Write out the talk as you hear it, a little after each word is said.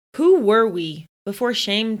Who were we before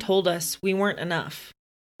shame told us we weren't enough?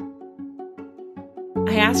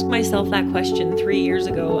 I asked myself that question 3 years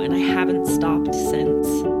ago and I haven't stopped since.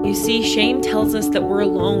 You see, shame tells us that we're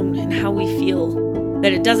alone in how we feel,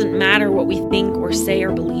 that it doesn't matter what we think or say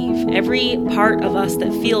or believe. Every part of us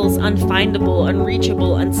that feels unfindable,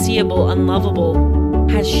 unreachable, unseeable, unlovable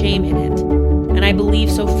has shame in it. And I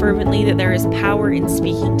believe so fervently that there is power in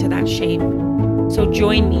speaking to that shame. So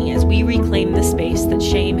join me as we reclaim the space that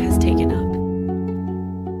shame has taken up.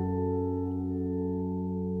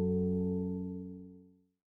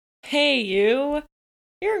 Hey, you.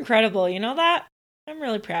 You're incredible, you know that? I'm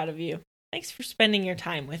really proud of you. Thanks for spending your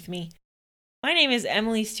time with me. My name is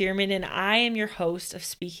Emily Stearman, and I am your host of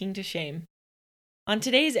Speaking to Shame. On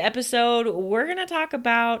today's episode, we're going to talk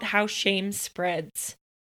about how shame spreads.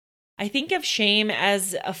 I think of shame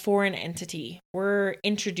as a foreign entity. We're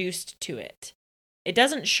introduced to it. It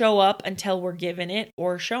doesn't show up until we're given it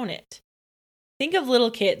or shown it. Think of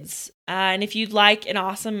little kids. And if you'd like an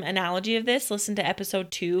awesome analogy of this, listen to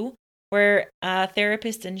episode 2, where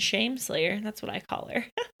therapist and shame slayer, that's what I call her,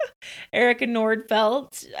 Erica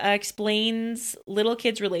Nordfeld, explains little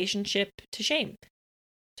kids' relationship to shame.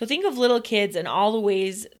 So think of little kids and all the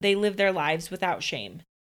ways they live their lives without shame.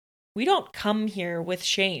 We don't come here with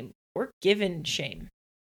shame. We're given shame.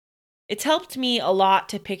 It's helped me a lot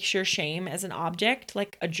to picture shame as an object,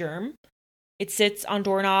 like a germ. It sits on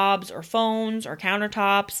doorknobs or phones or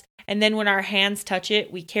countertops, and then when our hands touch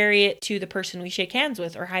it, we carry it to the person we shake hands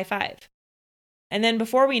with or high five. And then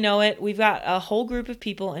before we know it, we've got a whole group of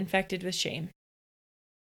people infected with shame.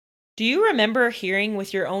 Do you remember hearing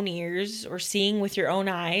with your own ears or seeing with your own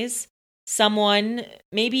eyes someone,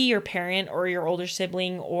 maybe your parent or your older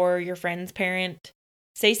sibling or your friend's parent,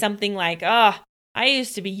 say something like, I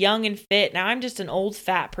used to be young and fit, now I'm just an old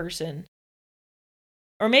fat person.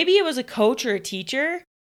 Or maybe it was a coach or a teacher.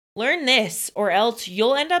 Learn this, or else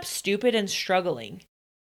you'll end up stupid and struggling.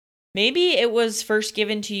 Maybe it was first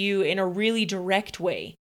given to you in a really direct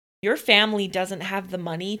way. Your family doesn't have the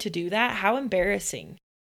money to do that. How embarrassing.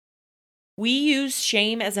 We use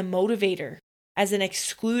shame as a motivator, as an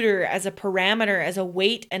excluder, as a parameter, as a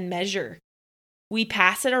weight and measure. We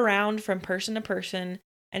pass it around from person to person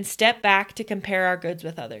and step back to compare our goods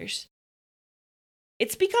with others.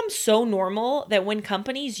 It's become so normal that when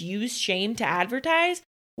companies use shame to advertise,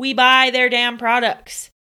 we buy their damn products,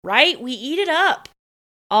 right? We eat it up.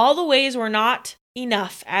 All the ways we're not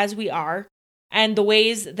enough as we are, and the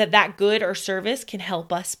ways that good or service can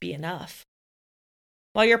help us be enough.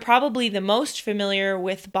 While you're probably the most familiar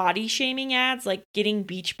with body shaming ads like getting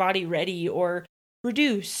Beachbody ready or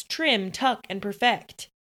reduce, trim, tuck, and perfect,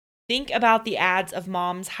 think about the ads of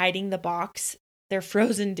moms hiding the box their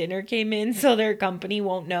frozen dinner came in so their company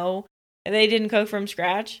won't know they didn't cook from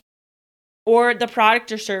scratch. Or the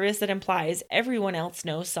product or service that implies everyone else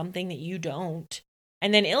knows something that you don't,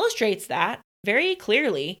 and then illustrates that very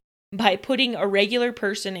clearly by putting a regular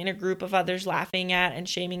person in a group of others laughing at and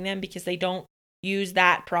shaming them because they don't use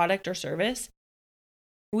that product or service.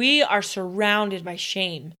 We are surrounded by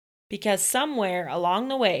shame because somewhere along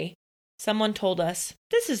the way, someone told us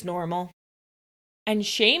this is normal. And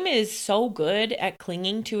shame is so good at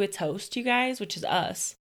clinging to its host, you guys, which is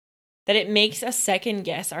us, that it makes us second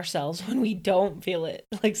guess ourselves when we don't feel it.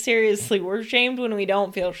 Like, seriously, we're shamed when we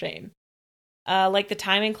don't feel shame. Like the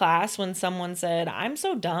time in class when someone said, I'm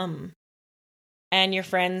so dumb, and your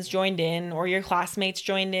friends joined in or your classmates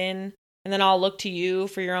joined in, and then all look to you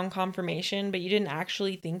for your own confirmation, but you didn't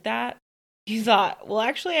actually think that. You thought, well,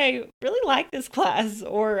 actually, I really like this class,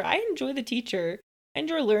 or I enjoy the teacher. I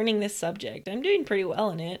enjoy learning this subject. I'm doing pretty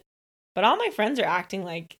well in it. But all my friends are acting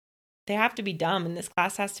like they have to be dumb and this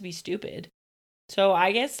class has to be stupid. So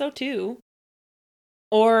I guess so too.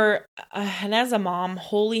 Or, and as a mom,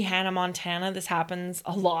 holy Hannah Montana, this happens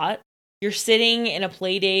a lot. You're sitting in a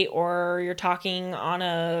play date or you're talking on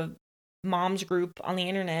a mom's group on the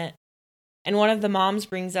internet, and one of the moms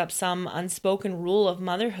brings up some unspoken rule of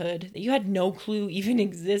motherhood that you had no clue even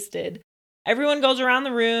existed. Everyone goes around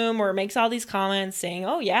the room or makes all these comments saying,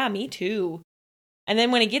 oh yeah, me too. And then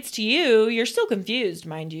when it gets to you, you're still confused,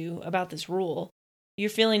 mind you, about this rule. You're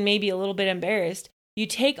feeling maybe a little bit embarrassed. You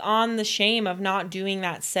take on the shame of not doing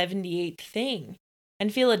that 78th thing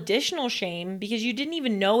and feel additional shame because you didn't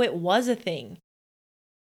even know it was a thing.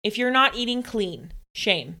 If you're not eating clean,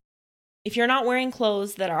 shame. If you're not wearing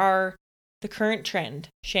clothes that are the current trend,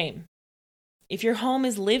 shame. If your home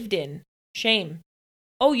is lived in, shame.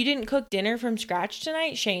 Oh, you didn't cook dinner from scratch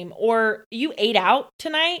tonight? Shame. Or you ate out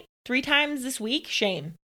tonight 3 times this week?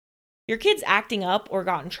 Shame. Your kid's acting up or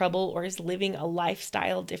got in trouble or is living a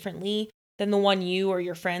lifestyle differently than the one you or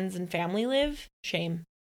your friends and family live? Shame.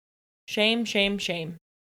 Shame, shame, shame.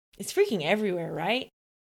 It's freaking everywhere, right?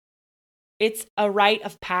 It's a rite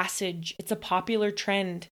of passage. It's a popular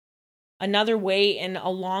trend. Another way in a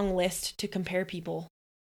long list to compare people.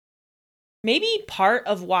 Maybe part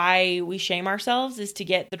of why we shame ourselves is to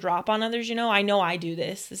get the drop on others. I know I do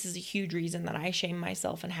this. This is a huge reason that I shame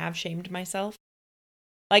myself and have shamed myself.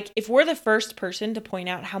 Like, if we're the first person to point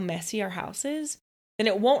out how messy our house is, then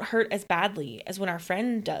it won't hurt as badly as when our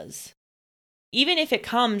friend does. Even if it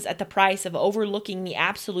comes at the price of overlooking the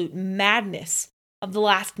absolute madness of the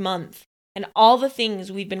last month and all the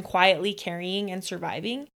things we've been quietly carrying and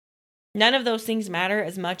surviving, none of those things matter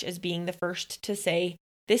as much as being the first to say,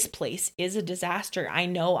 this place is a disaster. I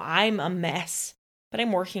know I'm a mess, but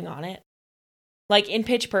I'm working on it. Like in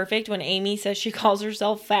Pitch Perfect, when Amy says she calls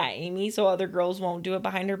herself Fat Amy so other girls won't do it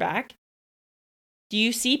behind her back. Do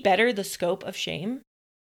you see better the scope of shame?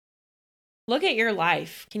 Look at your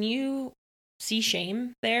life. Can you see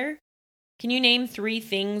shame there? Can you name 3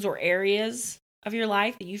 things or areas of your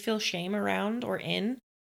life that you feel shame around or in?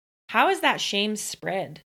 How is that shame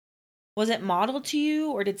spread? Was it modeled to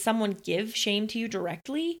you, or did someone give shame to you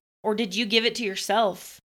directly? Or did you give it to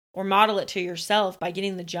yourself or model it to yourself by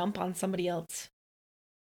getting the jump on somebody else?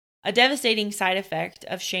 A devastating side effect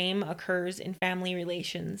of shame occurs in family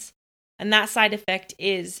relations, and that side effect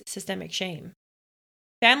is systemic shame.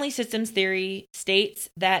 Family systems theory states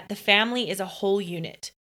that the family is a whole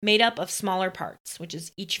unit made up of smaller parts, which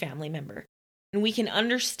is each family member. And we can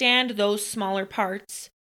understand those smaller parts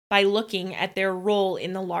by looking at their role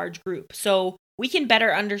in the large group. So we can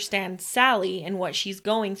better understand Sally and what she's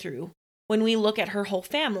going through when we look at her whole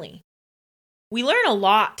family. We learn a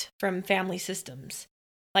lot from family systems,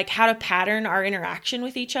 like how to pattern our interaction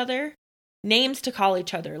with each other, names to call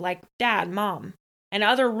each other, like dad, mom, and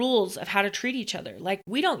other rules of how to treat each other, like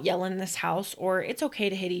we don't yell in this house or it's okay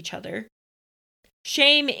to hit each other.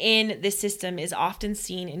 Shame in this system is often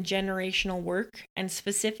seen in generational work and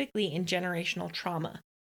specifically in generational trauma.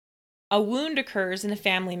 A wound occurs in a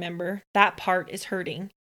family member, that part is hurting.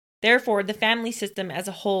 Therefore, the family system as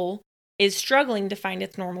a whole is struggling to find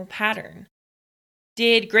its normal pattern.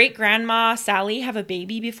 Did great-grandma Sally have a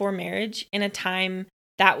baby before marriage in a time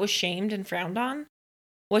that was shamed and frowned on?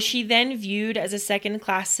 Was she then viewed as a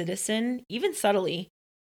second-class citizen, even subtly,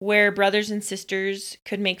 where brothers and sisters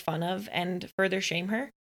could make fun of and further shame her?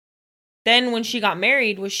 Then when she got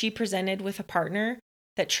married, was she presented with a partner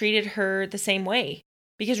that treated her the same way?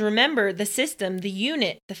 Because remember, the system, the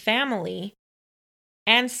unit, the family,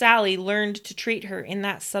 and Sally learned to treat her in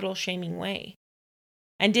that subtle shaming way.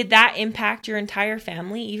 And did that impact your entire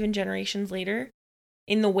family, even generations later,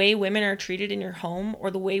 in the way women are treated in your home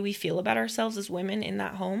or the way we feel about ourselves as women in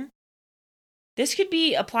that home? This could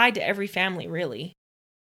be applied to every family, really.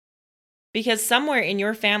 Because somewhere in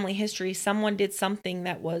your family history, someone did something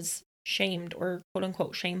that was shamed or quote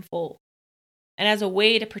unquote shameful. And as a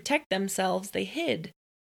way to protect themselves, they hid.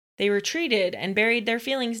 They retreated and buried their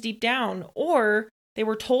feelings deep down, or they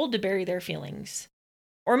were told to bury their feelings.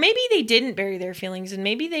 Or maybe they didn't bury their feelings and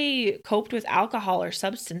maybe they coped with alcohol or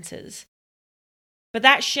substances. But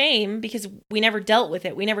that shame, because we never dealt with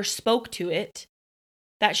it, we never spoke to it,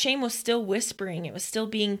 that shame was still whispering. It was still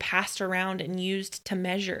being passed around and used to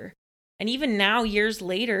measure. And even now, years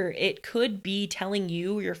later, it could be telling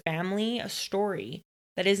you, your family, a story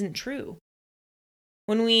that isn't true.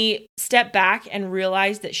 When we step back and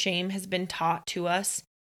realize that shame has been taught to us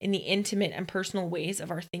in the intimate and personal ways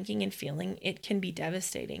of our thinking and feeling, it can be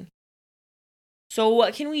devastating. So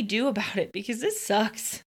what can we do about it? Because this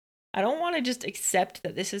sucks. I don't want to just accept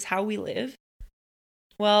that this is how we live.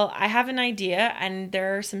 Well, I have an idea and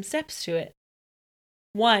there are some steps to it.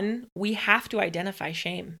 1, we have to identify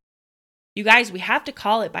shame. You guys, we have to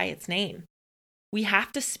call it by its name. We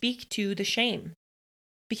have to speak to the shame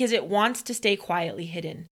because it wants to stay quietly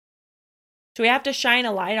hidden. So we have to shine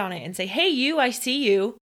a light on it and say, hey, you, I see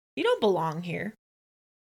you. You don't belong here.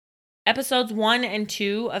 Episodes 1 and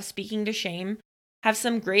 2 of Speaking to Shame have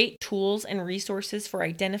some great tools and resources for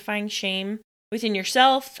identifying shame within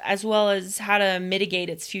yourself, as well as how to mitigate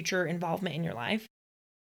its future involvement in your life.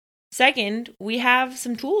 2nd, we have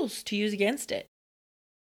some tools to use against it.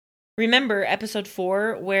 Remember episode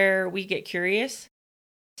 4 where we get curious?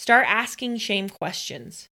 Start asking shame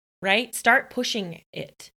questions, right? Start pushing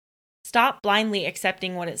it. Stop blindly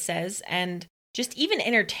accepting what it says and just even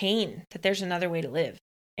entertain that there's another way to live.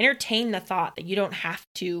 Entertain the thought that you don't have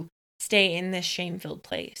to stay in this shame-filled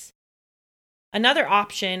place. Another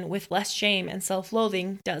option with less shame and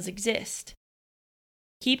self-loathing does exist.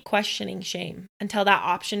 Keep questioning shame until that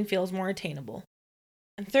option feels more attainable.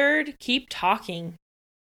 And 3rd, keep talking.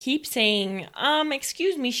 Keep saying,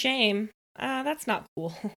 excuse me, shame. That's not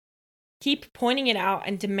cool. Keep pointing it out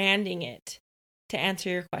and demanding it to answer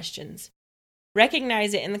your questions.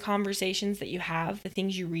 Recognize it in the conversations that you have, the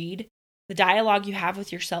things you read, the dialogue you have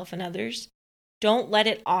with yourself and others. Don't let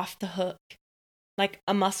it off the hook. Like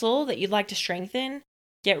a muscle that you'd like to strengthen,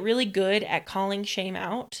 get really good at calling shame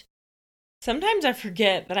out. Sometimes I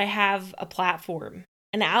forget that I have a platform,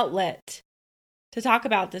 an outlet to talk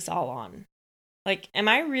about this all on. Like, am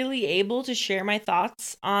I really able to share my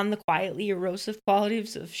thoughts on the quietly erosive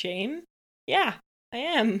qualities of shame? Yeah, I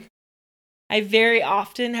am. I very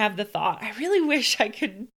often have the thought, I really wish I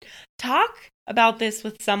could talk about this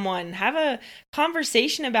with someone, have a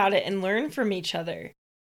conversation about it and learn from each other.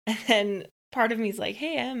 And then part of me is like,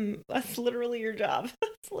 hey, that's literally your job.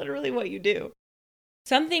 That's literally what you do.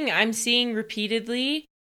 Something I'm seeing repeatedly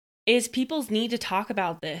is people's need to talk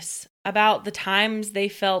about this, about the times they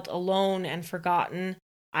felt alone and forgotten,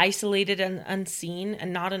 isolated and unseen,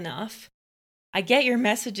 and not enough. I get your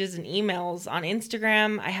messages and emails on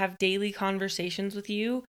Instagram. I have daily conversations with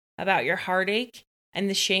you about your heartache and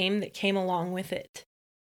the shame that came along with it.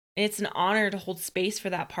 And it's an honor to hold space for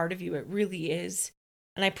that part of you. It really is.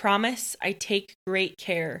 And I promise I take great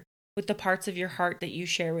care with the parts of your heart that you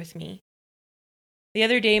share with me. The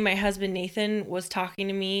other day, my husband Nathan was talking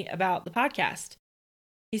to me about the podcast.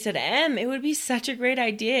 He said, it would be such a great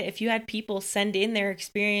idea if you had people send in their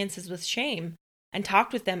experiences with shame and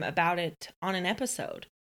talked with them about it on an episode.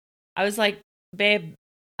 I was like, babe,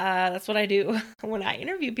 that's what I do when I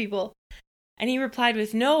interview people. And he replied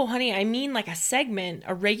with, no, honey, I mean like a segment,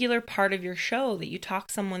 a regular part of your show that you talk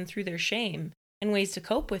someone through their shame and ways to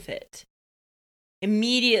cope with it.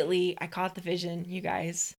 Immediately, I caught the vision, you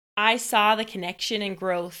guys. I saw the connection and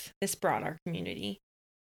growth this brought our community.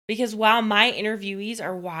 Because while my interviewees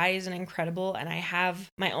are wise and incredible, and I have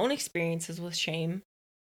my own experiences with shame,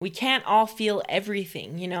 we can't all feel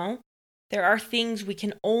everything, you know? There are things we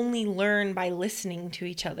can only learn by listening to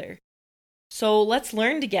each other. So let's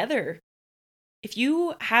learn together. If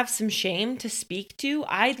you have some shame to speak to,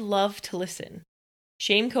 I'd love to listen.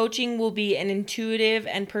 Shame coaching will be an intuitive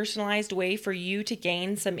and personalized way for you to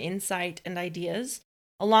gain some insight and ideas,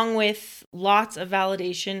 along with lots of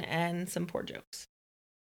validation and some poor jokes.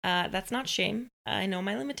 That's not shame. I know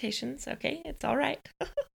my limitations, okay? It's all right.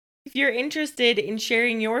 If you're interested in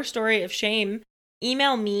sharing your story of shame,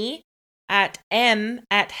 email me at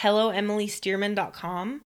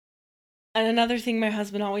helloemilystearman.com. And another thing my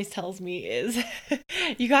husband always tells me is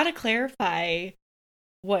you got to clarify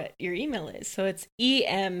what your email is. So it's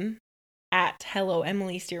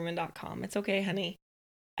em@helloemilystearman.com. It's okay, honey.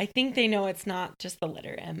 I think they know it's not just the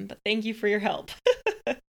letter M, but thank you for your help.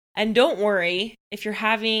 And don't worry if you're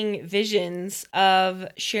having visions of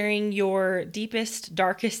sharing your deepest,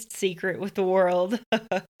 darkest secret with the world.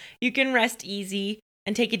 You can rest easy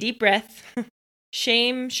and take a deep breath.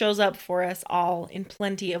 Shame shows up for us all in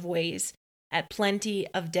plenty of ways, at plenty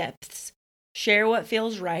of depths. Share what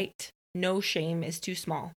feels right. No shame is too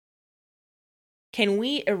small. Can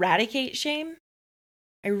we eradicate shame?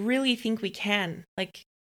 I really think we can.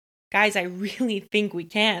 Guys, I really think we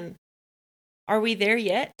can. Are we there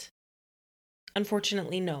yet?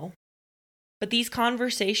 Unfortunately, no. But these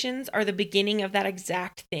conversations are the beginning of that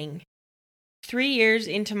exact thing. 3 years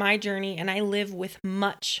into my journey, and I live with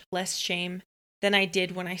much less shame than I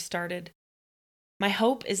did when I started. My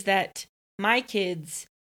hope is that my kids,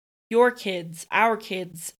 your kids, our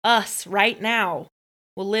kids, us right now,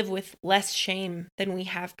 will live with less shame than we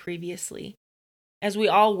have previously, as we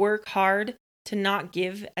all work hard to not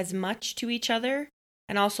give as much to each other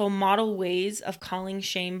and also model ways of calling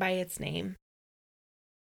shame by its name.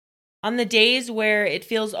 On the days where it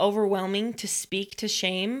feels overwhelming to speak to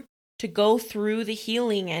shame, to go through the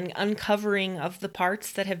healing and uncovering of the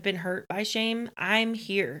parts that have been hurt by shame, I'm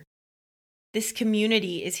here. This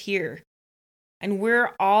community is here. And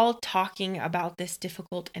we're all talking about this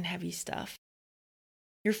difficult and heavy stuff.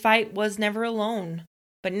 Your fight was never alone,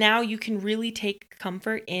 but now you can really take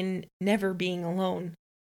comfort in never being alone.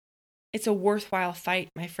 It's a worthwhile fight,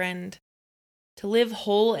 my friend. To live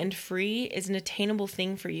whole and free is an attainable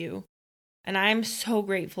thing for you, and I'm so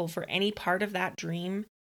grateful for any part of that dream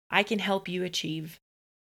I can help you achieve.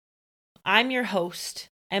 I'm your host,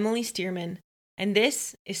 Emily Stearman, and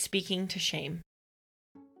this is Speaking to Shame.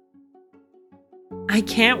 I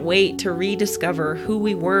can't wait to rediscover who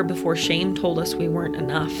we were before shame told us we weren't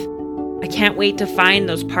enough. I can't wait to find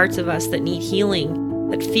those parts of us that need healing,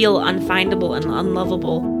 that feel unfindable and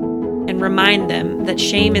unlovable, and remind them that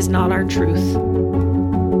shame is not our truth.